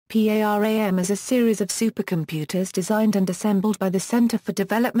PARAM is a series of supercomputers designed and assembled by the Centre for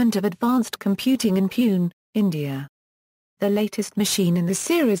Development of Advanced Computing in Pune, India. The latest machine in the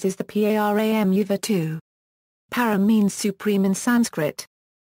series is the PARAM Yuva II. Param means supreme in Sanskrit.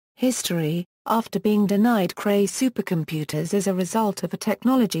 History: after being denied Cray supercomputers as a result of a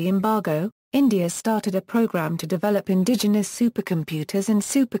technology embargo, India started a program to develop indigenous supercomputers and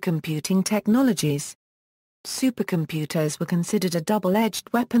supercomputing technologies. Supercomputers were considered a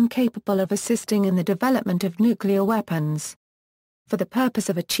double-edged weapon capable of assisting in the development of nuclear weapons. For the purpose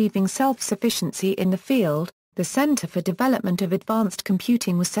of achieving self-sufficiency in the field, the Centre for Development of Advanced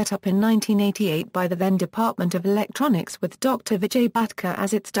Computing was set up in 1988 by the then Department of Electronics with Dr. Vijay Bhatkar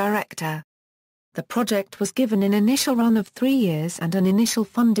as its director. The project was given an initial run of 3 years and an initial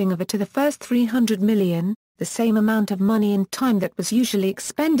funding of to the first 300 million, the same amount of money and time that was usually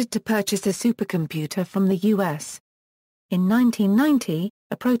expended to purchase a supercomputer from the US. In 1990,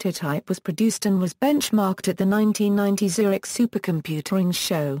 a prototype was produced and was benchmarked at the 1990 Zurich Supercomputing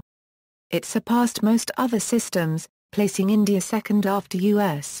Show. It surpassed most other systems, placing India second after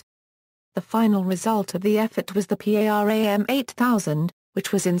US. The final result of the effort was the PARAM 8000,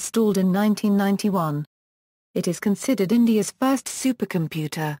 which was installed in 1991. It is considered India's first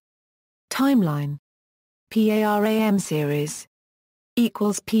supercomputer. Timeline: PARAM series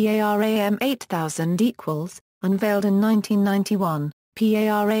PARAM 8000 unveiled in 1991.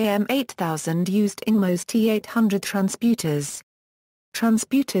 PARAM 8000 used InMOS T800 transputers.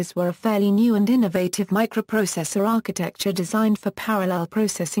 Transputers were a fairly new and innovative microprocessor architecture designed for parallel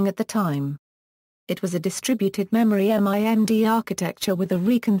processing at the time. It was a distributed memory MIMD architecture with a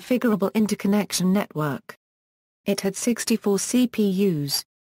reconfigurable interconnection network. It had 64 CPUs.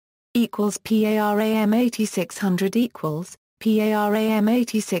 PARAM 8600 PARAM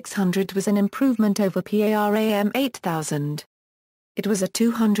 8600 was an improvement over PARAM 8000. It was a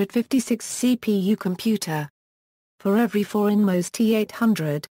 256 CPU computer. For every 4 InMOS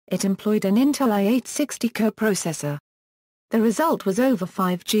T800, it employed an Intel i860 coprocessor. The result was over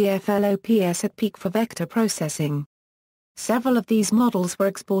 5 GFLOPS at peak for vector processing. Several of these models were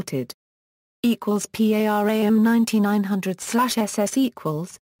exported. PARAM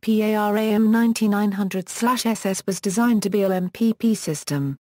 9900/SS PARAM 9900/SS was designed to be an MPP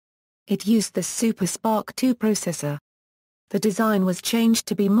system. It used the Super Spark 2 processor. The design was changed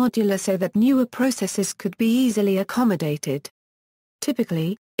to be modular so that newer processors could be easily accommodated.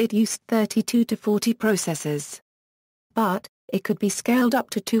 Typically, it used 32 to 40 processors. But, it could be scaled up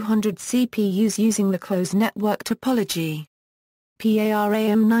to 200 CPUs using the closed network topology.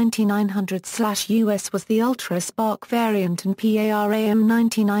 PARAM 9900/US was the Ultra Spark variant and PARAM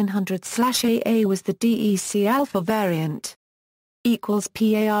 9900/AA was the DEC Alpha variant.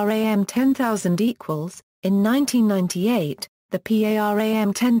 PARAM 10000 In 1998, the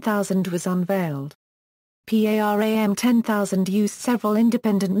PARAM 10000 was unveiled. PARAM 10000 used several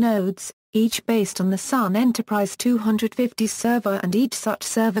independent nodes, each based on the Sun Enterprise 250 server, and each such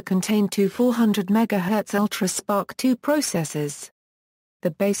server contained two 400 MHz Ultra Spark 2 processors.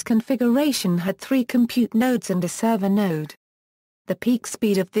 The base configuration had 3 compute nodes and a server node. The peak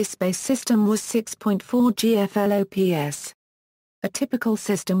speed of this base system was 6.4 GFLOPS. A typical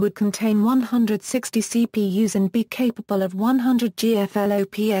system would contain 160 CPUs and be capable of 100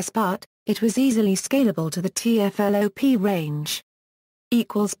 GFLOPS, but it was easily scalable to the TFLOP range.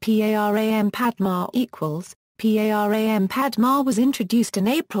 PARAM Padma PARAM Padma was introduced in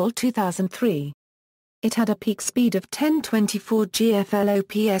April 2003. It had a peak speed of 1024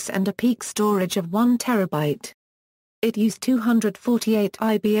 GFLOPS and a peak storage of 1 TB. It used 248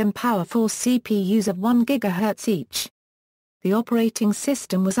 IBM Power 4 CPUs of 1 GHz each. The operating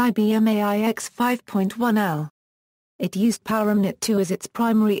system was IBM AIX 5.1L. It used PARAMNet 2 as its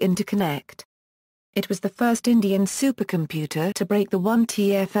primary interconnect. It was the first Indian supercomputer to break the 1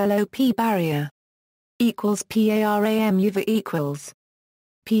 TFLOP barrier. PARAM Yuva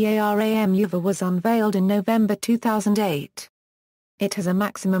PARAM Yuva was unveiled in November 2008. It has a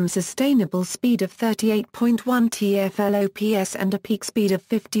maximum sustainable speed of 38.1 TFLOPS and a peak speed of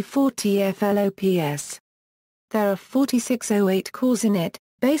 54 TFLOPS. There are 4608 cores in it,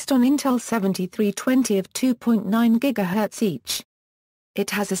 based on Intel 7320 of 2.9 GHz each.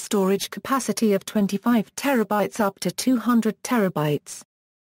 It has a storage capacity of 25 TB up to 200 TB.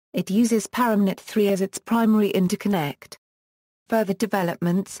 It uses PARAMNet 3 as its primary interconnect. Further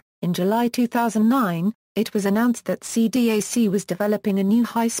developments: in July 2009, it was announced that CDAC was developing a new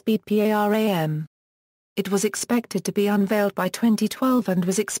high-speed PARAM. It was expected to be unveiled by 2012 and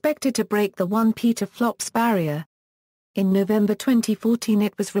was expected to break the 1 petaflops barrier. In November 2014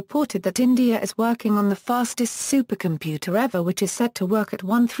 it was reported that India is working on the fastest supercomputer ever, which is set to work at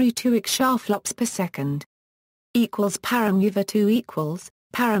 132 exaflops per second. PARAM Yuva II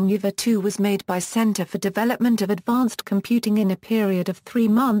PARAM Yuva II was made by Center for Development of Advanced Computing in a period of 3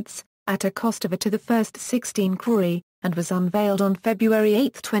 months, at a cost of to the first 16 crore, and was unveiled on February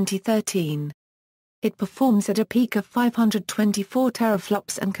 8, 2013. It performs at a peak of 524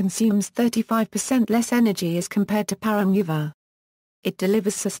 teraflops and consumes 35% less energy as compared to PARAM Yuva. It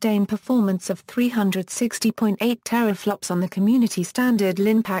delivers sustained performance of 360.8 teraflops on the community standard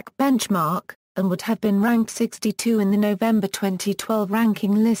LINPACK benchmark, and would have been ranked 62 in the November 2012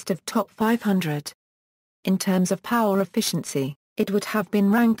 ranking list of top 500. In terms of power efficiency, it would have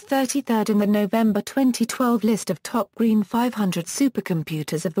been ranked 33rd in the November 2012 list of top green 500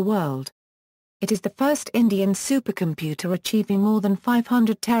 supercomputers of the world. It is the first Indian supercomputer achieving more than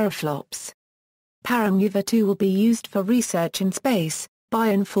 500 teraflops. PARAM Yuva II will be used for research in space,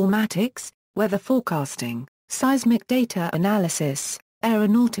 bioinformatics, weather forecasting, seismic data analysis,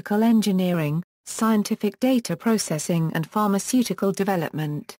 aeronautical engineering, scientific data processing and pharmaceutical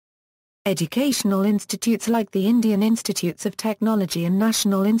development. Educational institutes like the Indian Institutes of Technology and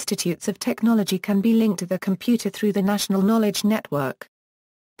National Institutes of Technology can be linked to the computer through the National Knowledge Network.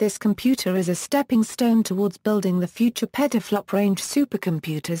 This computer is a stepping stone towards building the future petaflop-range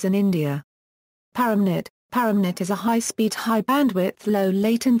supercomputers in India. PARAMNet is a high-speed, high-bandwidth,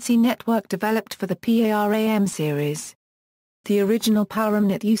 low-latency network developed for the PARAM series. The original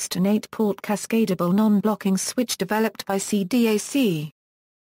PARAMNet used an 8-port cascadable non-blocking switch developed by CDAC.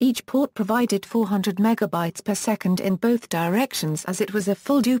 Each port provided 400 megabytes per second in both directions as it was a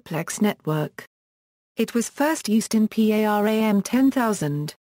full duplex network. It was first used in PARAM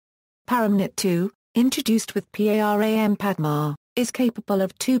 10000. PARAMNet 2, introduced with PARAM Padma, is capable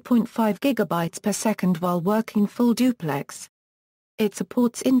of 2.5 gigabytes per second while working full duplex. It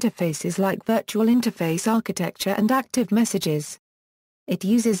supports interfaces like virtual interface architecture and active messages. It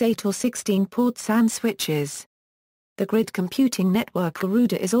uses 8 or 16 ports and switches. The grid computing network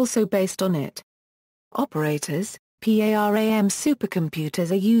Garuda is also based on it. Operators, PARAM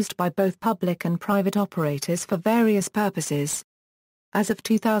supercomputers are used by both public and private operators for various purposes. As of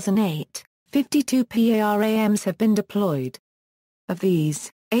 2008, 52 PARAMs have been deployed. Of these,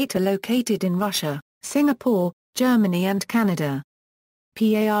 8 are located in Russia, Singapore, Germany and Canada.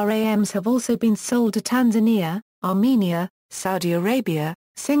 PARAMs have also been sold to Tanzania, Armenia, Saudi Arabia,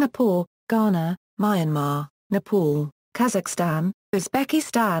 Singapore, Ghana, Myanmar, Nepal, Kazakhstan,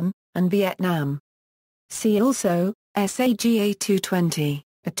 Uzbekistan, and Vietnam. See also, SAGA 220,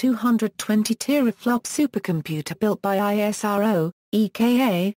 a 220 teraflop supercomputer built by ISRO,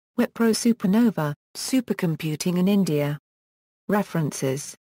 EKA, Wipro Supernova, Supercomputing in India.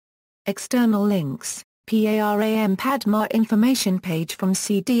 References. External links, PARAM Padma information page from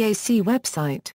CDAC website.